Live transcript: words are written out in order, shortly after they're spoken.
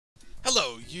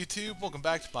Hello YouTube, welcome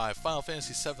back to my Final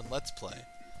Fantasy VII Let's Play.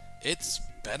 It's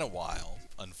been a while,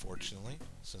 unfortunately,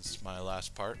 since my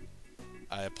last part.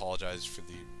 I apologize for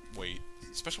the wait,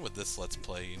 especially with this Let's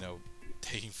Play, you know,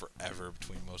 taking forever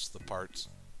between most of the parts.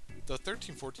 The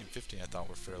 13, 14, 15 I thought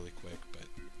were fairly quick, but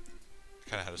I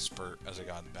kind of had a spurt as I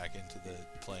got back into the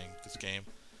playing this game.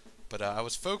 But I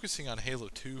was focusing on Halo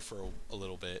 2 for a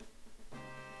little bit,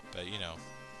 but you know,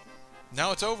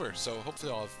 now it's over, so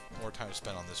hopefully I'll have more time to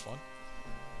spend on this one.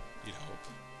 You'd hope.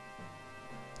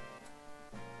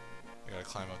 I gotta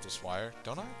climb up this wire,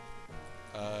 don't I?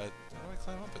 How do I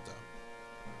climb up it though?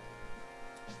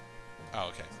 Oh,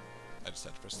 okay. I just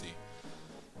had to press D.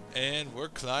 And we're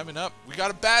climbing up. We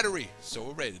got a battery, so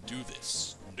we're ready to do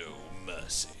this. No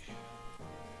mercy.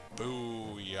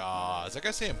 Booyah. Is that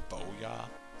guy saying booyah?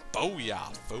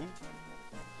 Booyah, fool.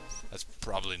 That's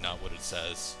probably not what it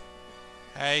says.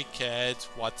 Hey kids,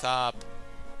 what's up?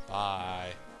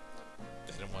 Bye.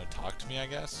 They didn't want to talk to me, I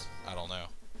guess? I don't know.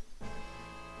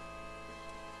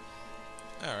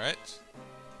 Alright.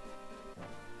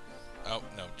 Oh,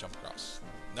 no, jump across.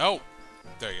 No!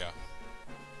 There you go.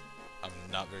 I'm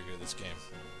not very good at this game.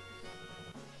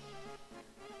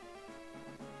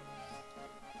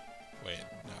 Wait,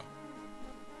 no.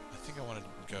 I think I wanted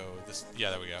to go this...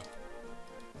 Yeah, there we go.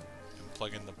 And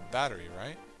plug in the battery,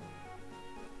 right?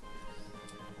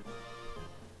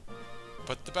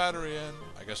 Put the battery in.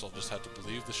 I guess I'll just have to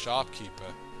believe the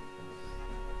shopkeeper.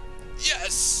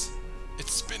 Yes!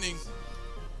 It's spinning.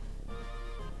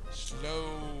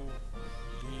 Slowly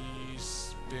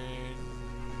spinning.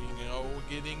 Oh,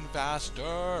 getting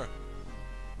faster.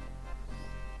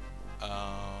 Is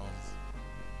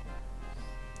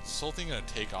this whole thing gonna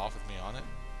take off with me on it?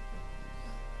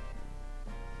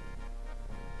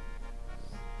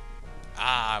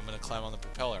 Ah, I'm gonna climb on the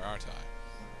propeller, aren't I?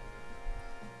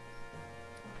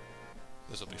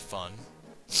 This'll be fun.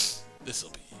 This'll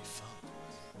be fun.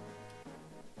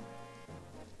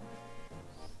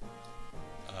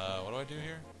 What do I do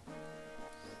here?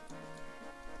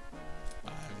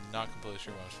 I'm not completely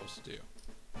sure what I'm supposed to do.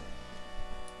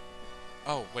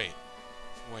 Oh, wait.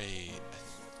 Wait.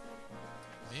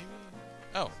 Maybe?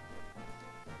 Oh.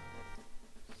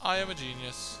 I am a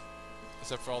genius.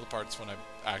 Except for all the parts when I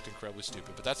act incredibly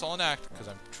stupid. But that's all an act, because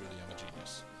I'm truly am a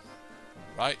genius.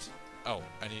 Right? Oh,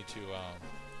 I need to,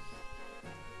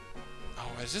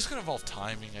 Oh, is this going to involve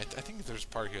timing? I think there's a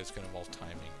part here that's going to involve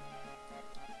timing.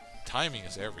 Timing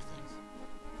is everything.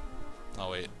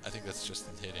 Oh, wait. I think that's just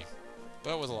in hitting.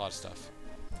 But with a lot of stuff.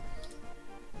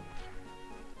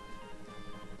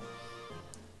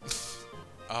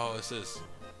 Oh, this is...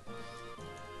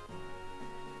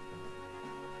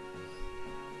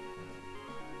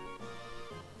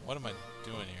 What am I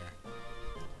doing here?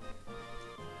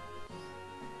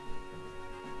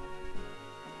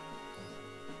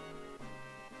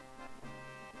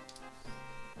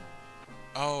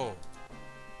 Oh.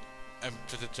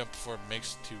 To jump before it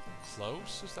makes too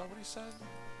close? Is that what he said?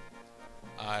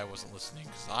 I wasn't listening,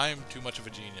 because I'm too much of a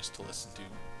genius to listen to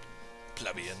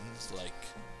plebeians like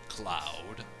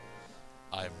Cloud.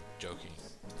 I'm joking,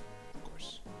 of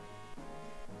course.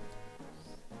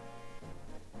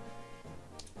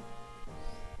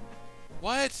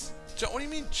 What? What do you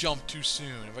mean jump too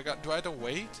soon? Do I have to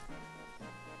wait?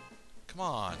 Come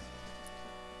on.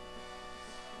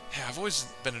 Yeah, I've always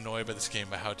been annoyed by this game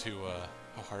by how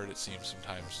hard it seems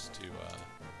sometimes to,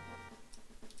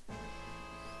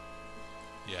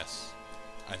 Yes,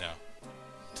 I know.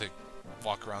 To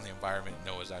walk around the environment and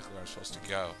know exactly where I'm supposed to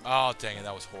go. Oh, dang it,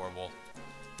 that was horrible.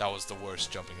 That was the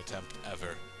worst jumping attempt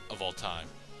ever, of all time.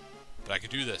 But I can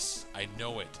do this. I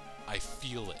know it. I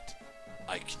feel it.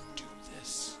 I can do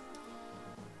this.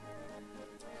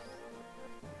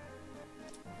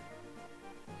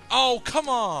 Oh, come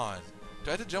on! Do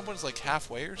I have to jump when it's like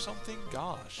halfway or something?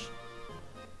 Gosh.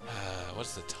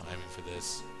 What's the timing for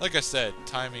this? Like I said,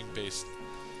 timing-based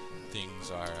things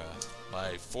are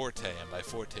my forte, and by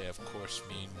forte, of course,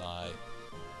 mean my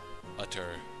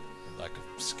utter lack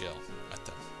of skill at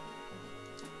them.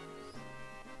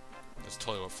 That's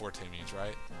totally what forte means,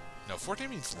 right? No, forte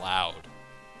means loud.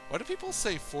 Why do people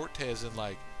say forte as in,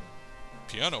 like,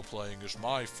 piano playing is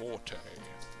my forte?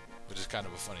 Which is kind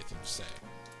of a funny thing to say.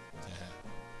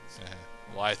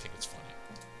 Well, I think it's funny.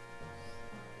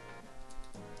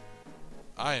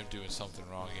 I am doing something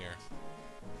wrong here.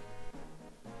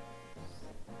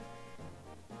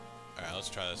 Alright, let's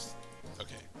try this.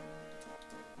 Okay.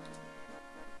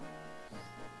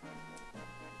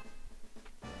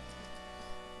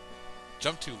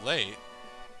 Jump too late?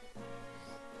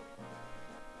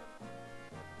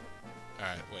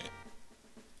 Alright, wait.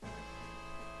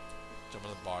 Jump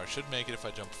on the bar should make it if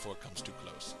I jump before it comes too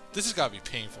close. This has got to be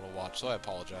painful to watch, so I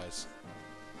apologize.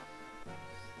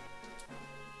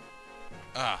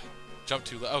 Ah, jump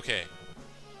too low. Okay.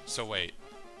 So wait.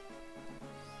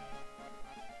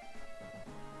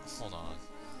 Hold on.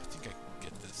 I think I can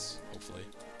get this, hopefully.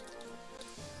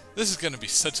 This is going to be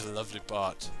such a lovely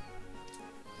part.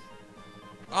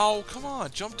 Oh, come on.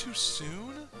 Jump too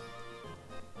soon?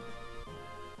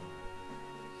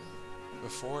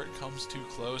 Before it comes too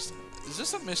close. Is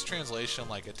this a mistranslation,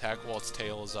 like attack while its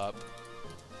tail is up?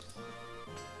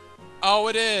 Oh,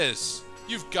 it is!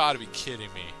 You've got to be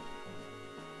kidding me.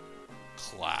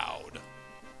 Cloud.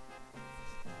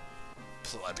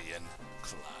 Plebeian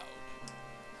Cloud.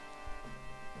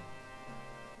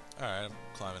 Alright, I'm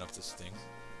climbing up this thing.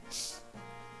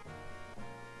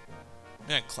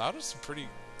 Man, Cloud has some pretty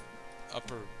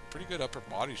good upper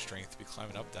body strength to be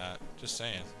climbing up that. Just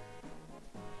saying.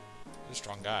 He's a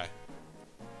strong guy.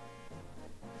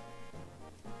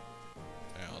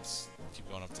 Yeah, let's keep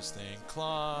going up this thing.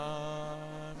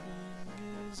 Climbing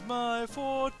is my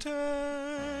forte.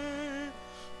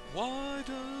 Why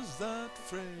does that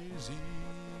phrase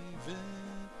even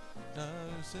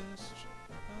exist?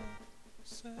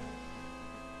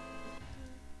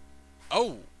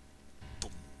 Oh!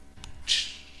 Boom.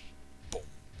 Boom.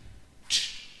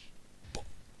 Boom.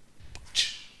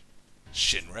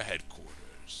 Shinra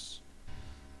Headquarters.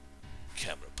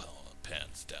 Camera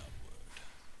pans downward.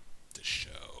 The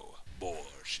show. More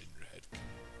Shinra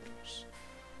Headquarters.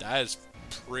 That is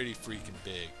pretty freaking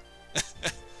big.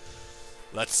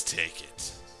 Let's take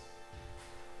it.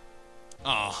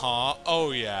 Uh-huh.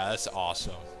 Oh yeah, that's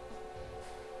awesome.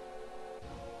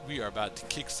 We are about to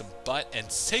kick some butt and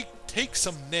take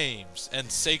some names. And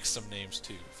sake some names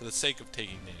too. For the sake of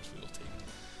taking names, we will take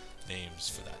names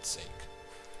for that sake.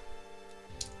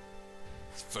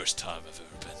 It's the first time I've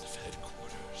ever been to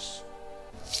headquarters.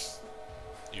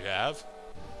 You have?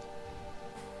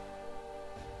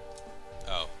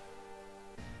 Oh.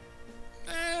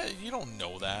 You don't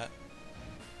know that.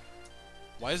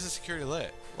 Why is the security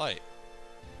light?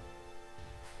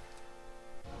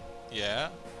 Yeah?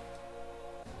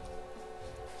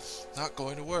 Not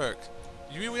going to work.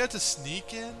 You mean we have to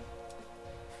sneak in?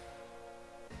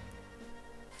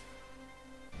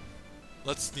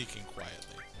 Let's sneak in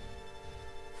quietly.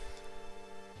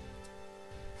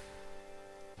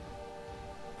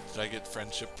 Did I get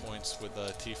friendship points with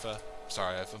Tifa?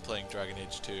 Sorry, I've been playing Dragon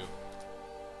Age 2.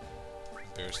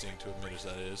 Embarrassing to admit as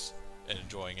that is. And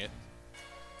enjoying it.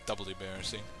 Doubly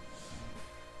embarrassing.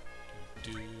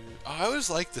 Oh, I always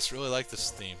really like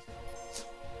this theme.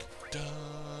 Dun,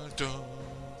 dun,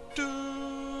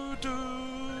 do, do,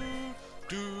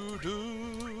 do, do,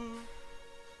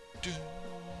 do, do,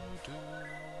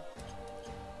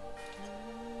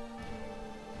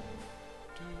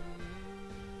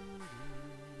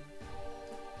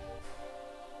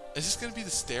 Is this gonna be the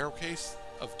staircase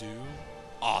of doom?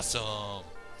 Awesome!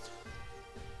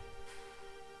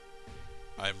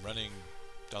 I'm running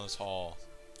down this hall.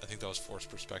 I think that was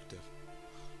forced perspective.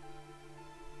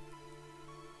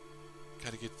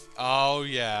 Gotta get... Oh,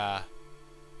 yeah.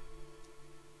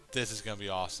 This is gonna be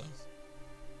awesome.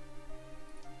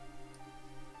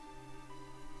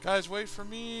 Guys, wait for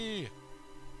me!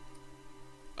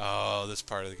 Oh, this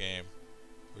part of the game.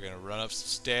 We're gonna run up some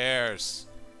stairs.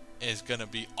 It's gonna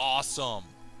be awesome.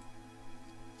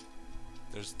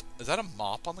 Is that a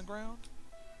mop on the ground?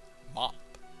 Mop.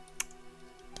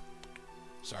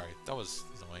 Sorry, that was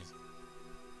annoying.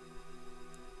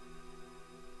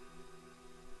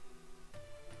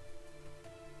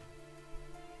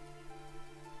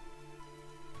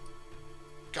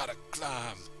 Gotta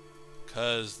climb.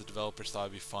 Cause the developers thought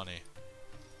it'd be funny.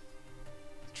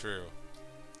 True.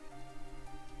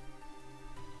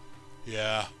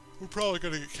 Yeah, we're probably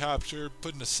gonna get captured,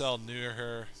 put in a cell near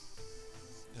her.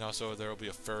 And also there will be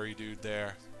a furry dude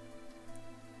there.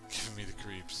 Giving me the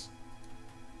creeps.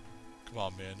 Come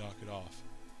on, man, knock it off.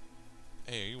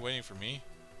 Hey, are you waiting for me?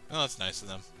 Oh, that's nice of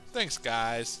them. Thanks,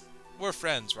 guys. We're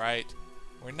friends, right?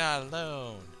 We're not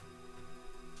alone.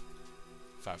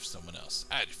 If I was someone else,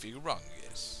 I'd figure wrong, I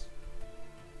guess.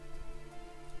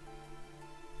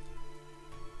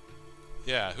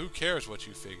 Yeah, who cares what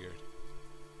you figured?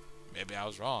 Maybe I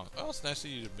was wrong. Oh, it's nice of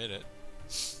you to admit it.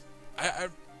 I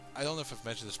don't know if I've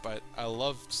mentioned this, but I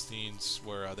love scenes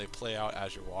where they play out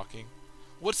as you're walking.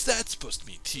 What's that supposed to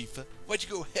mean, Tifa? Why'd you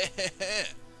go heh?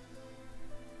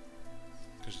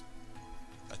 Because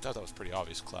I thought that was pretty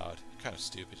obvious, Cloud. You're kind of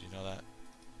stupid, you know that?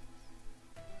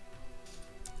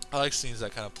 I like scenes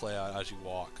that kind of play out as you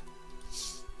walk.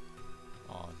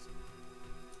 On.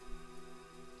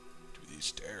 Do these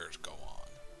stairs go on?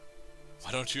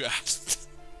 Why don't you ask?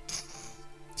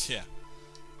 Yeah.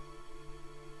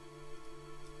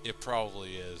 It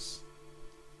probably is.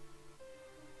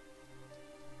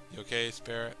 You okay,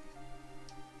 Spirit?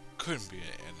 Couldn't be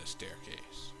in the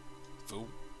staircase. Fool.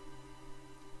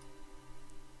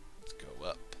 Let's go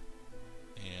up.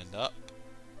 And up.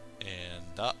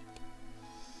 And up.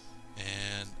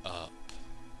 And up.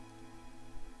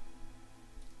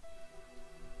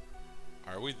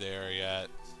 Are we there yet?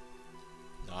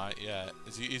 Not yet.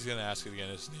 He's gonna ask it again,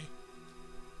 isn't he?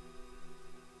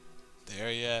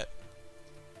 There yet?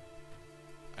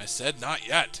 I said not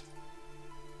yet.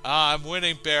 Ah, I'm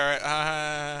winning, Barrett.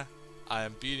 Ah, I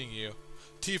am beating you.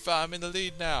 Tifa, I'm in the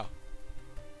lead now.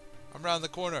 I'm around the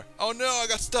corner. Oh no, I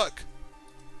got stuck.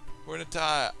 We're in a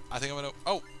tie. I think I'm gonna...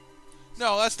 Oh!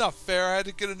 No, that's not fair. I had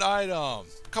to get an item.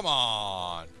 Come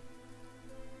on.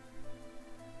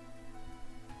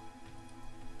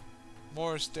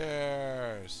 More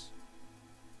stairs.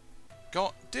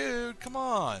 Go... Dude, come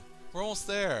on. We're almost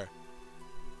there.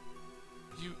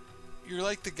 You're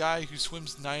like the guy who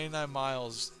swims 99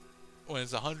 miles when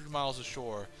it's 100 miles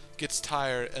ashore, gets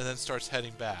tired, and then starts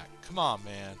heading back. Come on,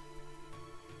 man.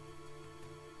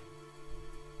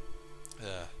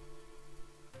 Ugh.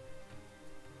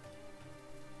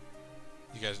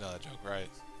 You guys know that joke, right?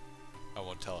 I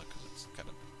won't tell it because it's kind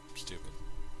of stupid.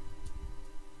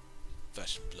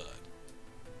 Flesh and blood.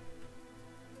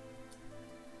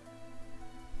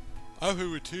 I'm here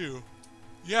with you.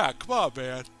 Yeah, come on,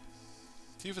 man.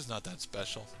 Tifa's not that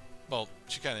special. Well,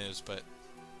 she kind of is, but...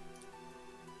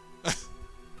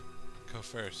 Go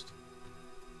first.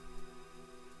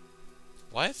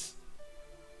 What?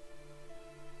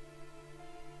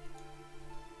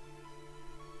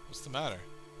 What's the matter?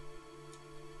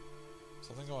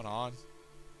 Something going on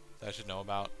that I should know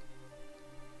about?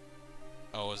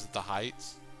 Oh, is it the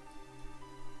heights?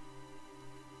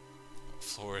 What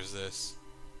floor is this?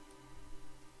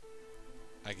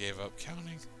 I gave up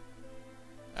counting.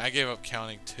 I gave up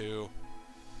counting too.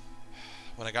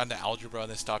 When I got into algebra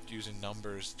and they stopped using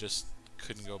numbers, just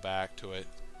couldn't go back to it.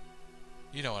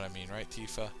 You know what I mean, right,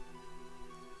 Tifa?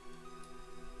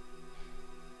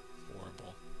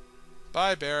 Horrible.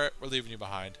 Bye, Barrett. We're leaving you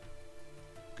behind.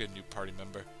 Good new party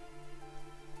member.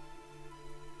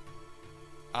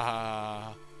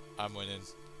 Ah, I'm winning.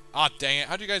 Ah, dang it.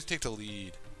 How'd you guys take the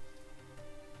lead?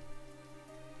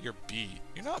 You're beat.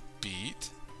 You're not beat.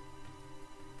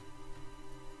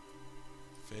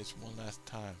 Face one last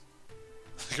time.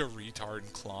 Like a retard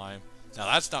and climb. Now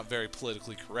that's not very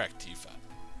politically correct, Tifa.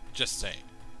 Just saying.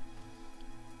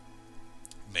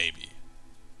 Maybe.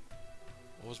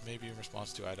 What was maybe in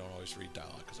response to? I don't always read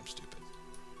dialogue because I'm stupid.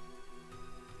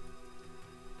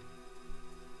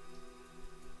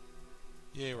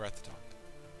 Yay, we're at the top.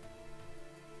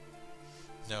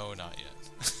 No, not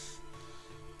yet.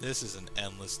 This is an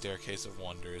endless staircase of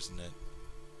wonder, isn't it?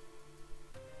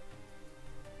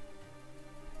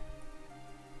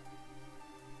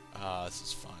 This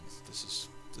is fun. This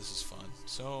is fun.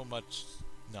 So much,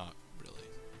 not really.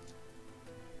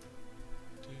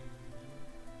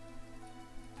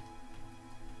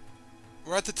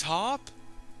 We're at the top?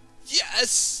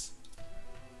 Yes!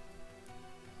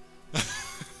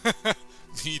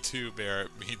 Me too, Barrett.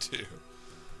 Me too.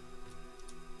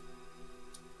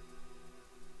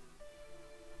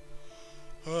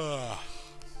 Ah,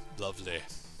 lovely.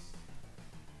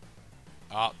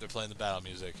 Ah, they're playing the battle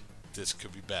music. This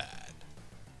could be bad.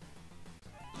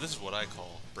 This is what I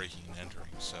call breaking and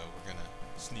entering, so we're gonna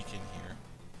sneak in here.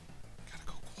 Gotta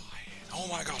go quiet. Oh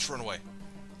my gosh, run away!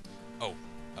 Oh,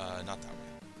 not that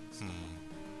way.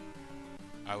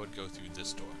 I would go through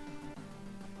this door.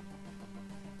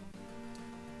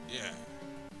 Yeah.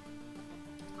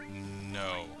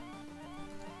 No.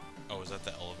 Oh, is that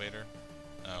the elevator?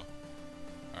 Oh.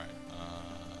 Alright,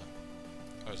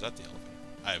 oh, is that the elevator?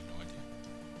 I have no idea.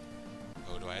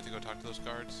 Oh, do I have to go talk to those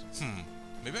guards?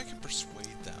 Maybe I can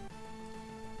persuade them.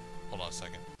 Hold on a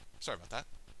second. Sorry about that.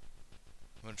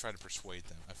 I'm gonna try to persuade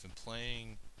them. I've been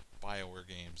playing BioWare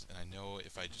games, and I know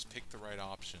if I just pick the right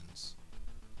options,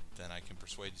 then I can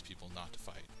persuade these people not to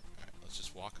fight. Alright, let's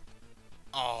just walk up.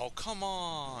 Oh, come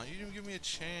on! You didn't give me a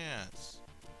chance.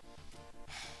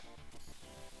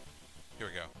 Here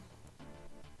we go.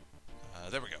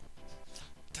 There we go.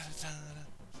 Da, da,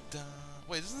 da, da.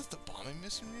 Wait, isn't this the bombing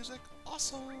mission music?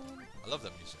 Awesome! I love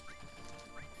that music.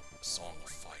 A Song of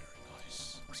Fire,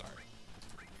 nice. I'm sorry.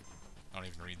 I don't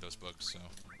even read those books, so...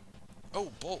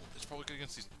 Oh, Bolt! It's probably good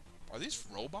against these... Are these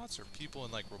robots or people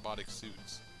in, like, robotic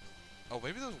suits? Oh,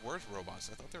 maybe those were robots.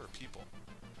 I thought they were people.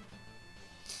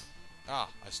 Ah,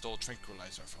 I stole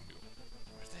tranquilizer from you.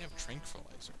 Why do they have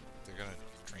tranquilizer? They're gonna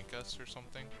drink us or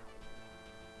something?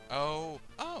 Oh,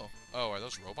 oh, oh, are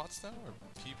those robots though, or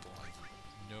people? I have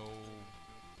no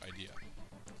idea.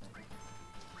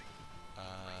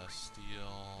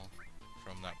 Steal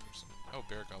from that person. Oh,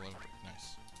 Barrett got limit break.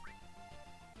 Nice.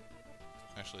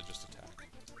 Actually, just attack.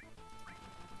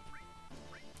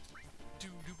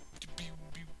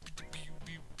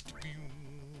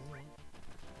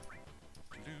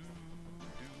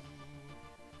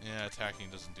 Yeah, attacking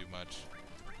doesn't do much.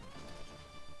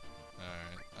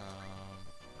 Alright,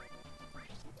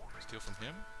 steal from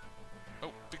him?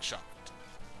 Oh, big shot.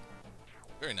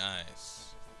 Very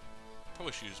nice.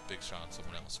 Probably should use big shot on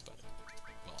someone else, but,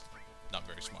 well, not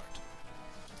very smart.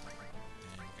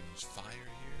 And we're gonna use fire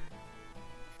here.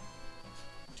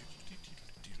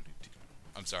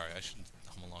 I'm sorry, I shouldn't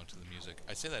hum along to the music.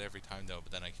 I say that every time though,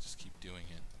 but then I just keep doing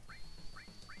it.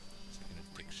 It's like an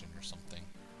addiction or something.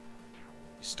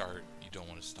 You start, you don't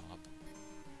want to stop.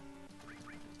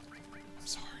 I'm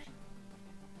sorry.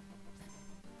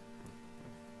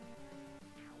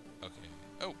 Okay.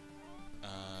 Oh!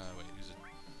 Wait, who's it?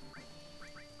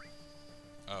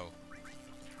 Oh.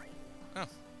 Oh,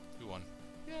 who won?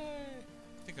 Yay!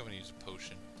 I think I'm gonna use a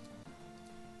potion.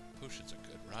 Potions are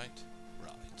good, right?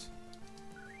 Right.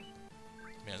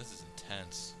 Man, this is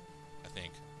intense, I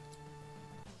think.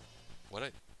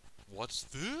 What's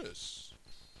this?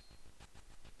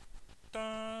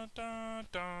 Dun dun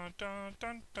dun dun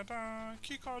dun dun dun.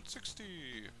 Keycard 60!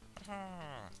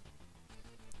 Aha!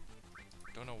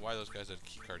 Don't know why those guys had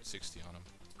keycard 60 on them.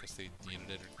 Guess they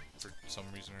needed it for some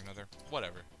reason or another.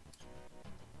 Whatever.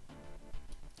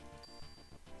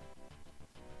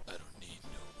 I don't need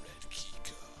no red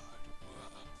keycard.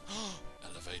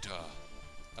 Elevator!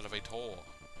 Elevator!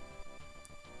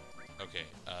 Okay,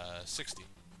 60.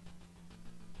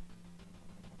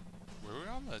 Were we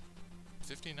on the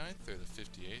 59th or the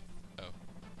 58th? Oh.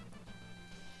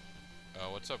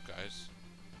 Oh, what's up, guys?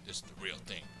 This is the real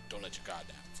thing. Don't let your guard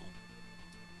down, fool.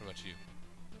 What about you?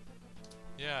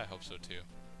 Yeah, I hope so too.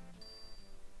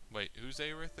 Wait, who's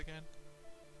Aerith again?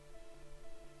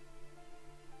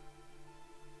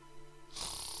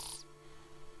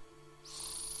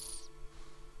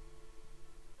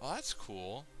 Oh, that's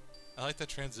cool. I like that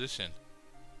transition.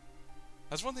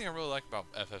 That's one thing I really like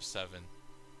about FF7.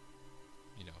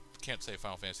 You know, can't say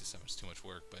Final Fantasy VII is too much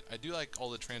work, but I do like all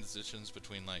the transitions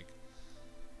between, like,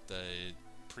 the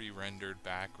pre-rendered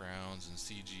backgrounds and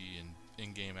CG and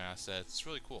in-game assets. It's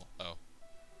really cool. Oh.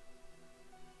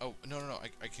 Oh, no,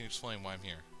 I can explain why I'm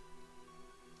here.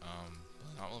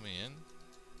 Not let me in?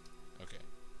 Okay.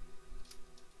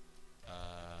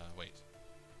 Wait.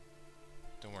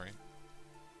 Don't worry.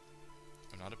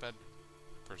 I'm not a bad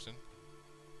person.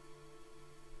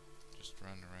 Just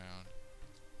run around.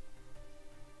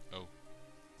 Oh.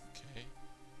 Okay.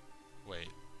 Wait.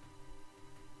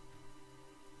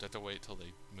 Do I have to wait till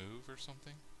they move or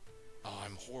something? Oh,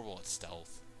 I'm horrible at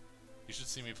stealth. You should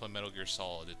see me play Metal Gear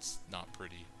Solid. It's not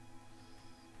pretty.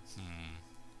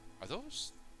 Are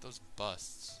those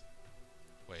busts?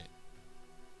 Wait.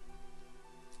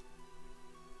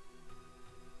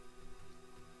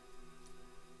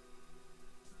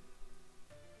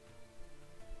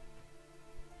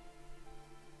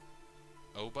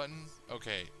 O button?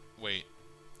 Okay, wait.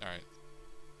 Alright.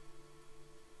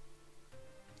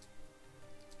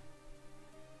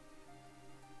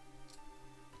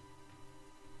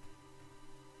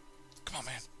 Come on,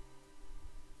 man.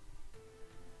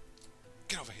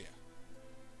 Get over here.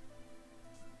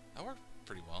 That worked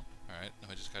pretty well. Alright, now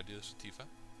I just gotta do this with Tifa.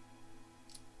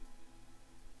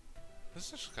 This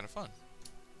is actually kind of fun.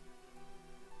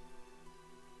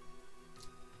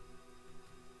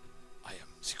 I am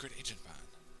Secret Agent Man.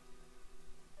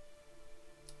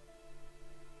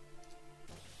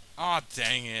 Aw, oh,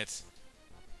 dang it.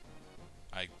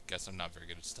 I guess I'm not very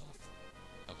good at stealth.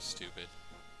 That was stupid.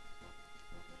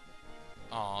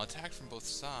 Aw, attack from both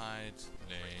sides.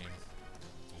 Lame.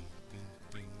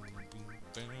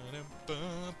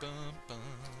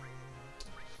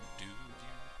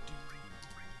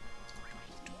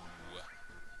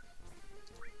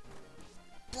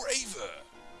 Braver!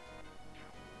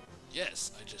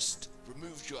 Yes, I just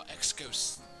removed your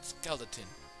exoskeleton.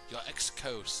 Your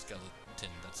exoskeleton.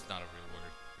 That's not a real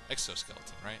word.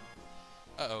 Exoskeleton, right?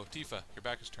 Uh-oh, Tifa, your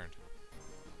back is turned.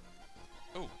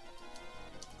 Oh.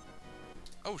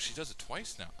 Oh, she does it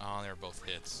twice now. Oh, they're both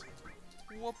hits.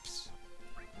 Whoops.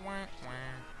 Wah, wah.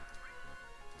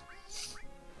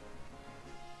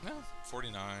 No,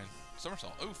 49.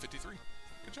 Somersault. Oh, 53.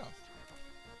 Good job.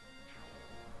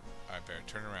 Alright, Barrett,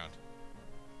 turn around.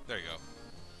 There you go.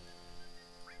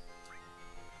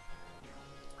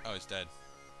 Oh, he's dead.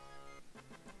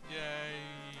 Yay!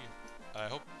 I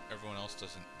hope everyone else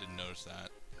didn't notice that.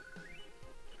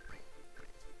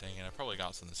 Dang it, I probably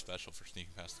got something special for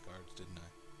sneaking past the guards, didn't I?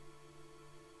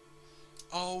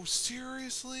 Oh,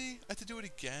 seriously? I have to do it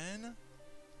again?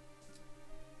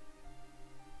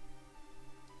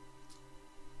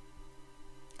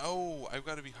 Oh, I've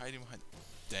got to be hiding behind...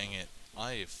 Dang it.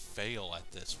 I fail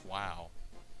at this. Wow.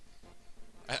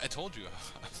 I told you I'm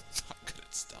not good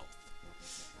at stealth.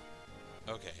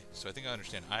 Okay, so I think I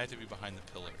understand. I have to be behind the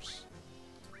pillars.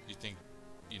 You think,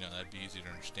 you know, that'd be easy to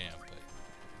understand, but...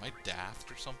 Am I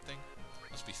daft or something?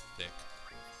 Must be thick.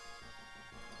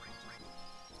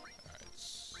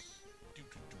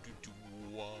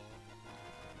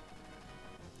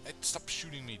 Hey, stop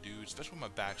shooting me, dude, especially when my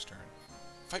back's turned.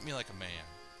 Fight me like a man.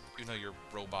 Even though you're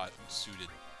a robot-suited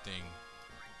thing.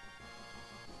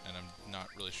 And I'm not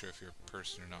really sure if you're a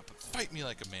person or not, but fight me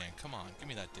like a man. Come on, give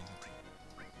me that dignity.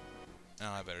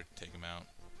 Now I better take him out.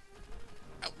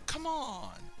 Oh, come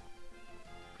on!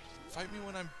 Fight me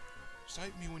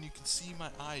when you can see my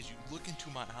eyes. You look into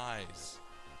my eyes.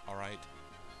 Alright?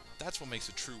 That's what makes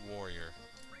a true warrior.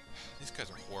 These guys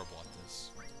are horrible at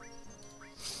this.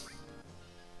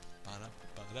 Alright,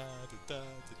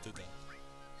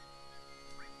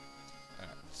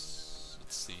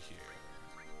 let's see here.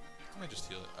 I might just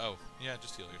heal it. Oh, yeah,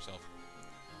 just heal yourself.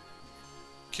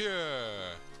 Cure!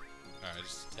 Alright,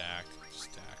 just attack.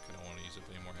 Just attack. I don't want to use up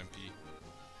any more MP.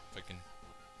 If I can...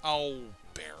 Oh,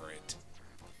 Barret.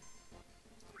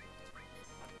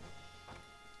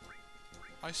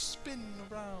 I spin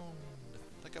around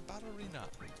like a ballerina.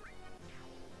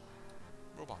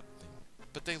 Robot thing.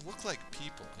 But they look like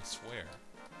people, I swear.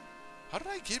 How did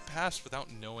I get past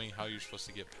without knowing how you're supposed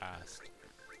to get past?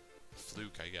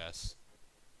 Fluke, I guess.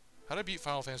 How did I beat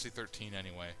Final Fantasy 13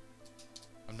 anyway?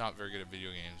 I'm not very good at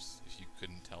video games, if you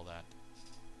couldn't tell that.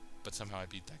 But somehow I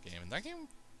beat that game. And that game,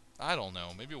 I don't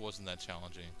know, maybe it wasn't that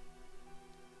challenging.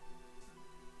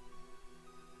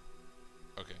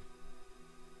 Okay.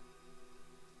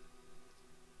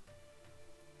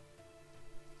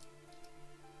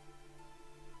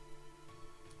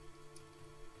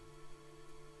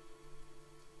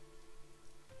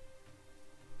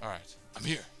 Alright, I'm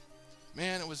here.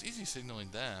 Man, it was easy signaling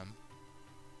them.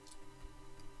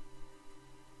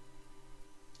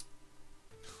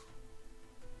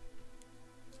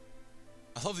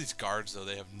 I love these guards, though.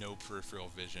 They have no peripheral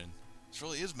vision. This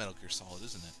really is Metal Gear Solid,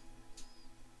 isn't it?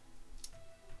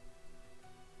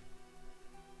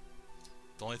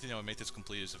 The only thing that would make this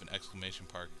complete is if an exclamation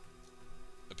mark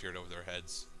appeared over their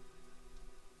heads.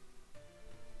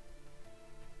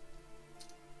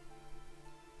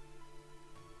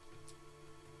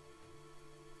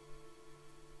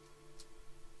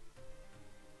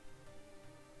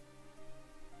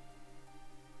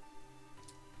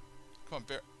 Come on,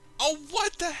 Bear. Oh,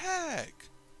 what the heck?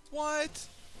 What?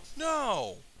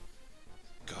 No.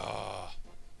 Gah.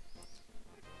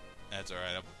 That's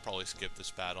alright. I'll probably skip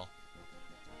this battle.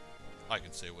 I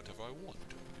can say whatever I want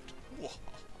to it.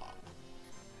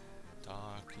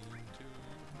 Talking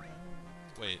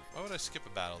to... Wait, why would I skip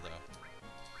a battle, though?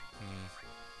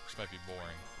 This might be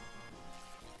boring.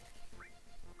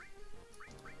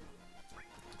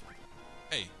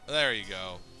 Hey, there you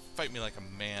go. Fight me like a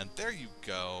man. There you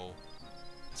go.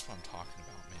 That's what I'm talking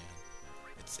about, man.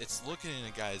 It's looking in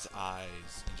a guy's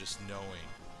eyes and just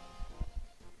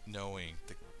knowing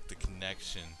the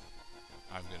connection.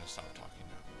 I'm gonna stop talking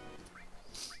now.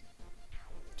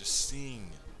 Just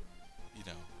seeing, you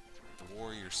know, the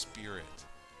warrior spirit.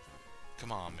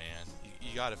 Come on, man.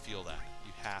 You gotta feel that.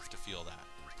 You have to feel that.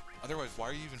 Otherwise, why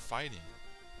are you even fighting?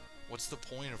 What's the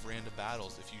point of random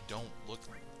battles if you don't look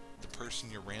the person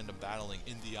you're random battling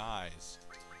in the eyes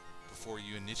before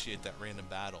you initiate that random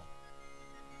battle?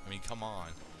 I mean, come on.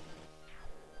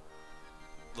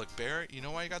 Look, Barret, you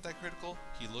know why you got that critical?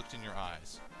 He looked in your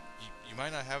eyes. You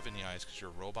might not have any eyes because you're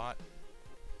a robot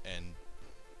and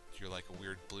you're like a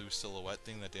weird blue silhouette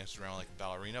thing that dances around like a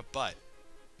ballerina, but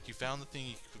he found the thing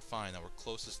he could find that were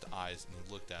closest to eyes and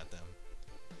he looked at them.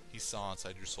 He saw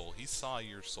inside your soul. He saw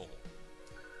your soul.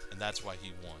 And that's why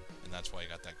he won. And that's why he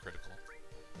got that critical.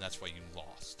 And that's why you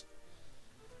lost.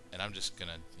 And I'm just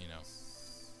gonna, you know...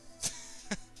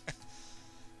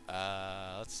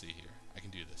 let's see here. I can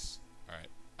do this. Alright.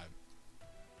 I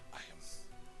am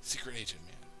secret agent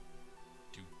man.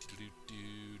 Do do do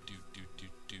do do do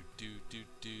do do do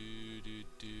do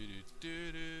do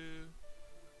do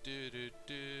do do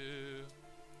do.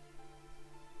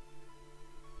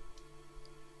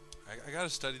 I gotta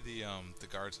study the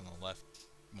guards on the left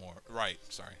more. Right,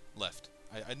 sorry, left.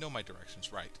 I know my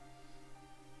directions. Right.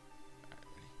 Alright,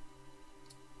 ready.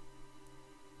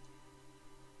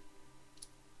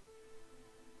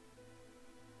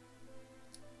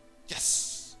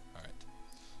 Yes! Alright.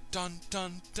 Dun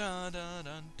dun dun dun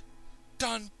dun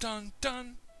dun dun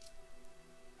dun.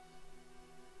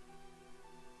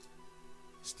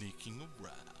 Sneaking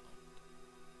around.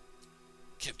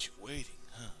 Kept you waiting,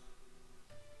 huh?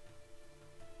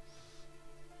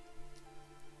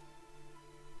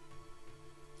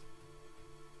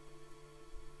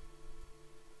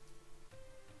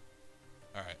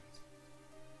 Alright.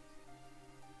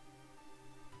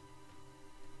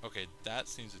 Okay, that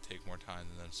seems to take more time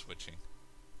than them switching.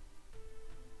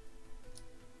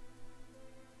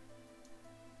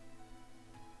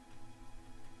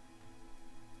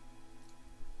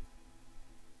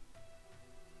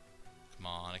 Come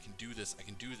on, I can do this. I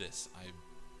can do this.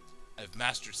 I've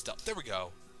mastered stealth. There we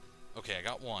go. Okay, I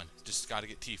got one. Just gotta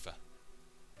get Tifa.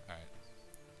 Alright.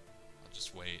 I'll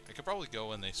just wait. I could probably go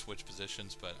when they switch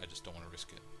positions, but I just don't want to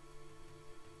risk it.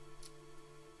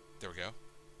 There we go.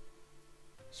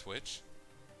 Switch.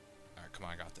 Alright, come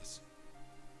on, I got this.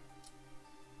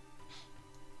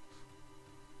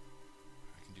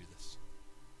 I can do this.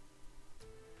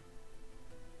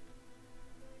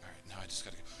 Alright, now I just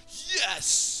gotta go.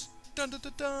 Yes! Dun dun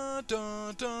dun dun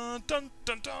dun dun dun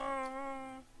dun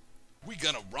dun! We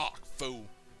gonna rock, fool!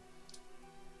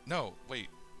 No, wait,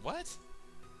 what?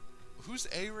 Who's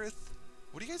Aerith?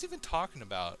 What are you guys even talking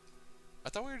about? I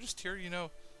thought we were just here, you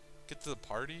know, get to the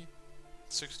party.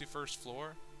 61st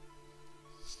floor.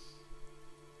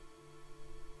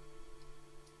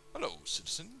 Hello,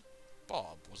 citizen.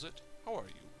 Bob, was it? How are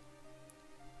you?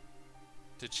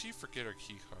 Did she forget her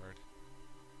key card?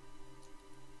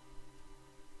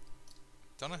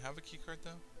 Don't I have a key card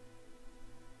though?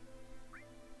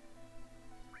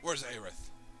 Where's Aerith?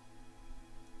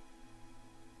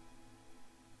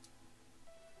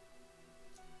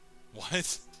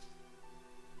 What?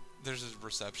 There's a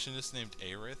receptionist named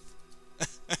Aerith?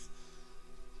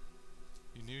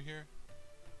 You new here?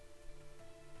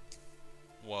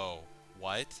 Whoa.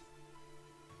 What?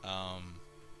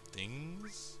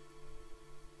 Things?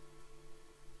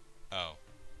 Oh.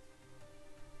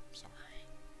 Sorry.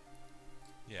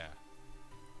 Yeah.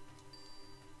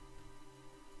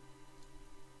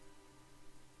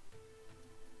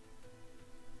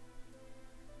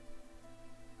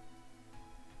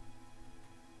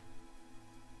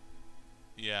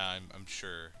 Yeah, I'm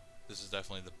sure. This is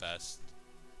definitely the best.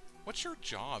 What's your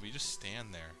job? You just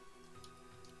stand there.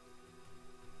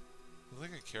 You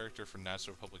look like a character from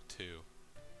National Republic 2.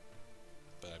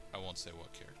 But I won't say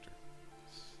what character.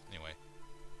 Anyway.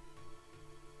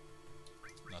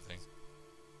 Nothing.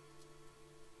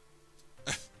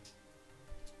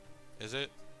 Is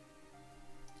it?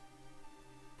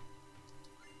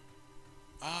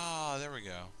 Ah, there we go.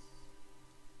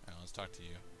 Alright, let's talk to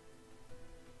you.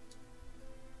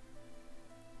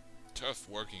 Tough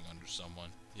working under someone.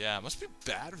 Yeah, it must be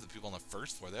bad for the people on the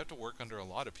first floor. They have to work under a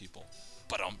lot of people.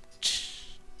 But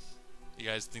you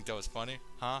guys think that was funny?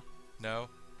 Huh? No?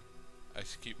 I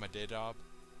should keep my day job,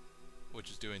 which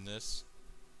is doing this.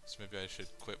 So maybe I should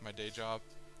quit my day job,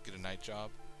 get a night job.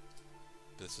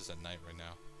 This is at night right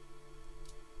now.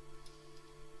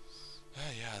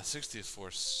 Yeah, the 60th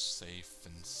floor's safe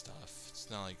and stuff. It's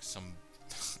not like some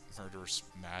murderous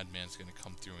madman's gonna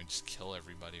come through and just kill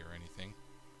everybody or anything.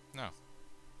 No.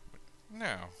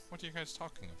 No. What are you guys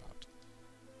talking about?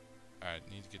 Alright,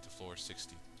 need to get to floor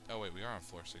 60. Oh wait, we are on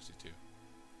floor 62.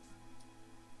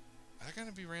 Are there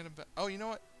gonna be random oh, you know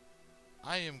what?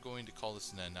 I am going to call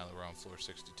this an end now that we're on floor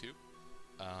 62.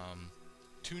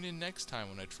 Tune in next time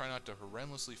when I try not to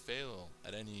horrendously fail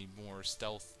at any more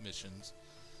stealth missions.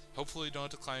 Hopefully don't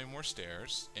have to climb any more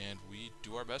stairs, and we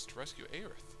do our best to rescue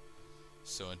Aerith.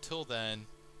 So until then,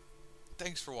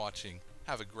 thanks for watching,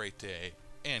 have a great day,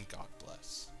 and God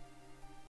bless.